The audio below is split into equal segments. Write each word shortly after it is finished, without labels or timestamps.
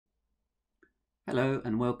Hello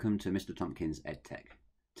and welcome to Mr. Tompkins Edtech.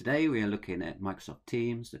 Today we are looking at Microsoft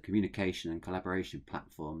Teams, the communication and collaboration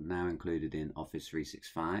platform now included in Office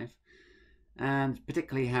 365, and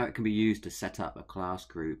particularly how it can be used to set up a class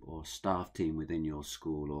group or staff team within your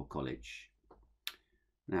school or college.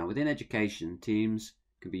 Now within education, Teams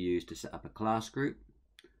can be used to set up a class group,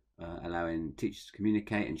 allowing teachers to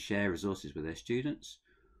communicate and share resources with their students,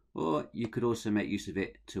 or you could also make use of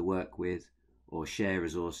it to work with or share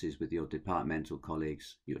resources with your departmental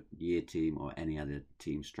colleagues, your year team, or any other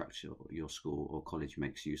team structure your school or college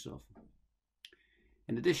makes use of.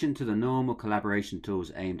 In addition to the normal collaboration tools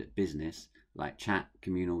aimed at business, like chat,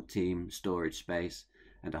 communal team, storage space,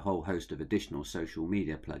 and a whole host of additional social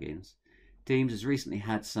media plugins, Teams has recently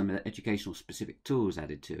had some educational specific tools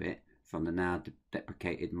added to it from the now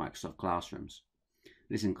deprecated Microsoft Classrooms.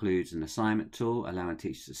 This includes an assignment tool allowing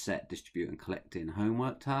teachers to set, distribute and collect in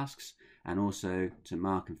homework tasks, and also to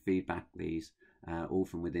mark and feedback these all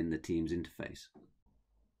from within the Teams interface.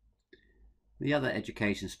 The other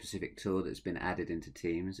education specific tool that's been added into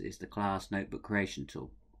Teams is the class notebook creation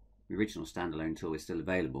tool. The original standalone tool is still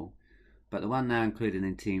available, but the one now included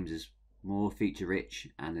in Teams is more feature rich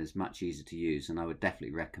and is much easier to use, and I would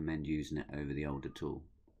definitely recommend using it over the older tool.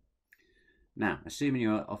 Now, assuming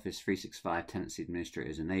your Office 365 Tenancy Administrator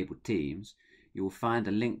has enabled Teams, you will find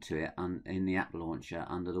a link to it in the app launcher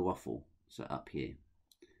under the waffle, so up here.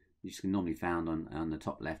 This can normally be found on the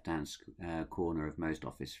top left hand corner of most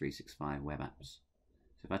Office 365 web apps.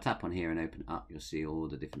 So if I tap on here and open it up, you'll see all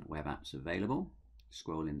the different web apps available.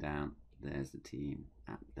 Scrolling down, there's the Team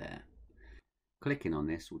app there. Clicking on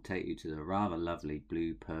this will take you to the rather lovely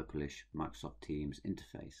blue purplish Microsoft Teams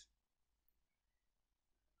interface.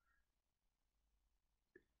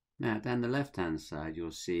 Now down the left hand side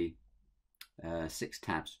you'll see 6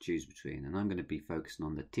 tabs to choose between, and I'm going to be focusing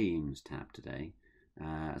on the Teams tab today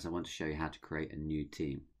as I want to show you how to create a new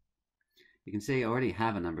team. You can see I already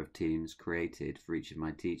have a number of teams created for each of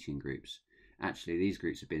my teaching groups. Actually, these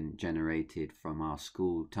groups have been generated from our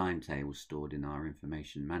school timetable stored in our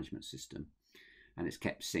information management system, and it's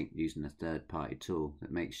kept synced using a third-party tool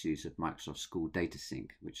that makes use of Microsoft School Data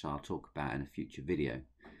Sync, which I'll talk about in a future video.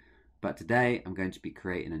 But today I'm going to be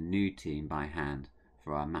creating a new team by hand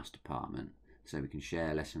for our maths department, so we can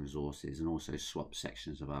share lesson resources and also swap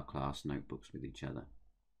sections of our class notebooks with each other.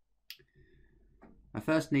 I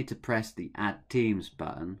first need to press the Add Teams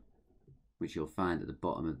button, which you'll find at the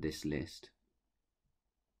bottom of this list,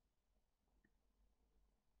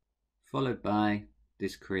 followed by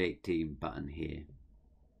this Create Team button here.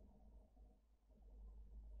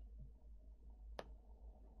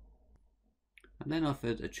 I'm then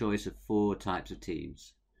offered a choice of 4 types of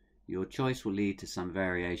teams. Your choice will lead to some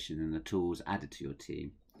variation in the tools added to your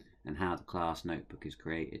team and how the class notebook is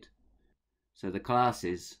created. So the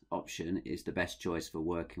classes option is the best choice for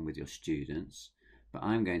working with your students, but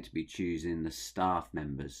I'm going to be choosing the staff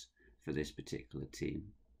members for this particular team.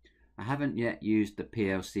 I haven't yet used the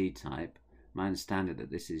PLC type. My understanding that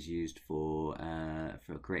this is used for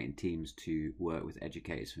creating teams to work with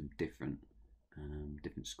educators from different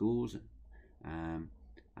schools.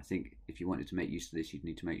 I think if you wanted to make use of this, you'd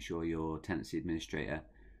need to make sure your tenancy administrator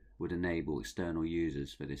would enable external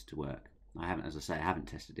users for this to work. I haven't, as I say, I haven't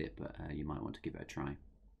tested it, but you might want to give it a try.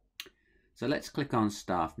 So let's click on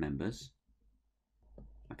Staff Members.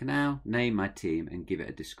 I can now name my team and give it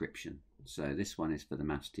a description. So this one is for the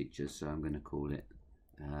maths teachers, so I'm going to call it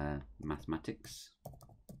Mathematics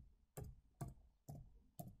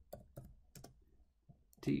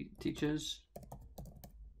Teachers.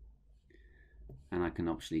 And I can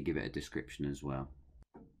obviously give it a description as well.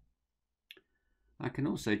 I can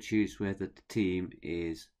also choose whether the team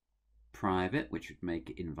is private, which would make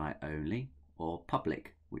it invite only, or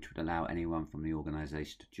public, which would allow anyone from the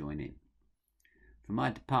organisation to join in. For my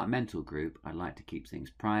departmental group, I'd like to keep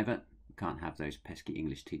things private. We can't have those pesky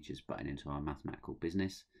English teachers butting into our mathematical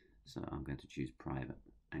business, so I'm going to choose private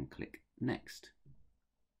and click Next.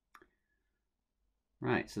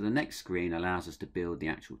 Right, so the next screen allows us to build the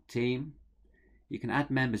actual team. You can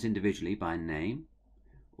add members individually by name,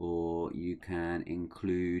 or you can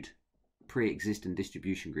include pre-existing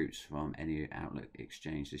distribution groups from any Outlook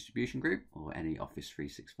Exchange distribution group or any Office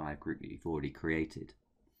 365 group that you've already created.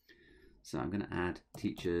 So I'm going to add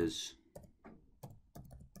teachers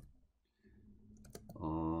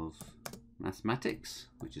of mathematics,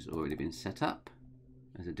 which has already been set up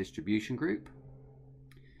as a distribution group,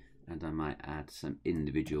 and I might add some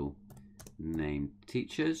individual named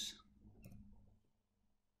teachers.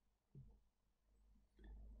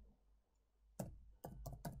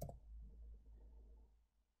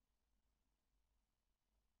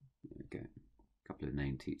 of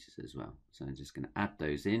named teachers as well. So I'm just going to add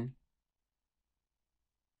those in.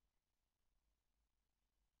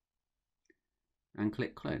 And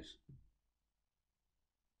click close.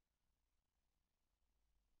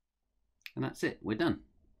 And that's it, we're done.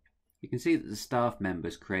 You can see that the staff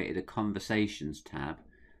members created a conversations tab,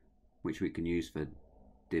 which we can use for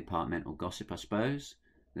departmental gossip, I suppose.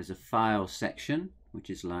 There's a file section, which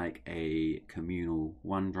is like a communal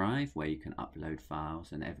OneDrive where you can upload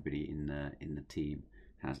files and everybody in the team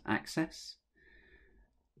has access.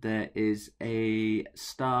 There is a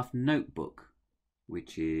staff notebook,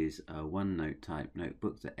 which is a OneNote type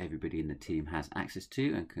notebook that everybody in the team has access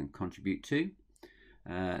to and can contribute to.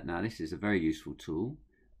 Now this is a very useful tool,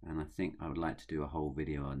 and I think I would like to do a whole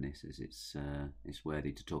video on this, as it's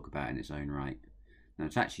worthy to talk about in its own right. Now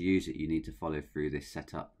to actually use it, you need to follow through this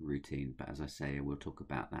setup routine, but as I say, we'll talk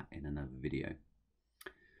about that in another video.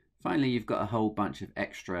 Finally, you've got a whole bunch of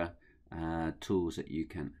extra tools that you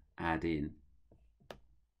can add in.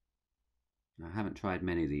 I haven't tried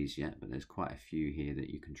many of these yet, but there's quite a few here that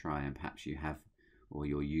you can try, and perhaps you have, or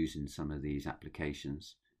you're using some of these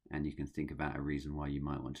applications, and you can think about a reason why you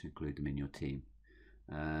might want to include them in your team.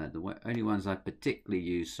 The only ones I've particularly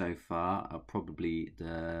used so far are probably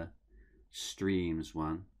the Streams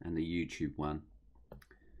one and the YouTube one,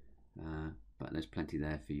 but there's plenty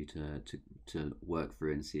there for you to work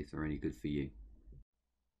through and see if they're any good for you.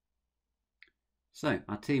 So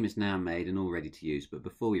our team is now made and all ready to use, but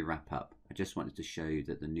before we wrap up, I just wanted to show you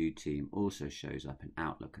that the new team also shows up in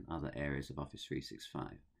Outlook and other areas of Office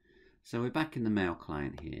 365. So we're back in the mail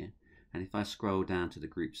client here, and if I scroll down to the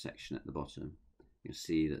group section at the bottom, you'll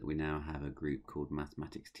see that we now have a group called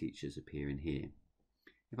Mathematics Teachers appearing here.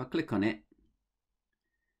 If I click on it,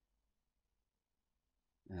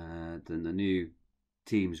 then the new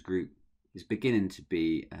Teams group is beginning to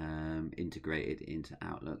be integrated into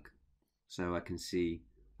Outlook. So I can see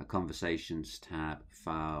a Conversations tab,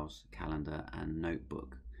 Files, Calendar, and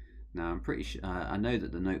Notebook. Now I'm pretty sure, I know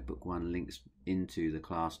that the Notebook one links into the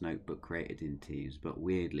class notebook created in Teams, but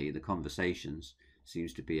weirdly the Conversations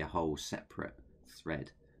seems to be a whole separate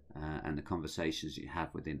thread, and the conversations you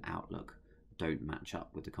have within Outlook don't match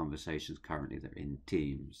up with the conversations currently that are in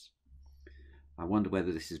Teams. I wonder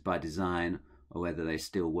whether this is by design or whether they're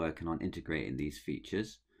still working on integrating these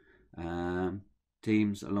features.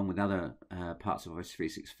 Teams, along with other parts of Office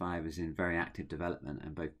 365, is in very active development,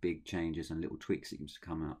 and both big changes and little tweaks seem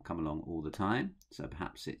to come along all the time. So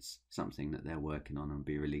perhaps it's something that they're working on and will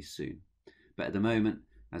be released soon. But at the moment,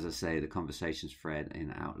 as I say, the conversations thread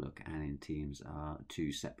in Outlook and in Teams are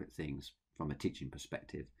two separate things from a teaching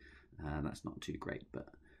perspective. That's not too great, but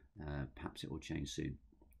perhaps it will change soon.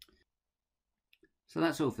 So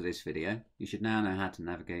that's all for this video. You should now know how to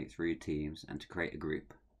navigate through Teams and to create a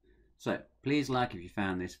group. So please like if you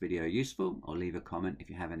found this video useful, or leave a comment if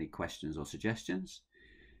you have any questions or suggestions.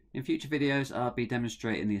 In future videos, I'll be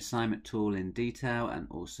demonstrating the assignment tool in detail and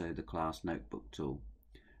also the class notebook tool,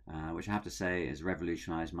 which I have to say has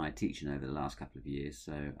revolutionized my teaching over the last couple of years,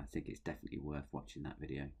 so I think it's definitely worth watching that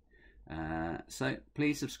video. So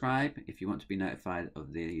please subscribe if you want to be notified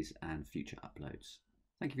of these and future uploads.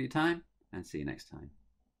 Thank you for your time, and see you next time.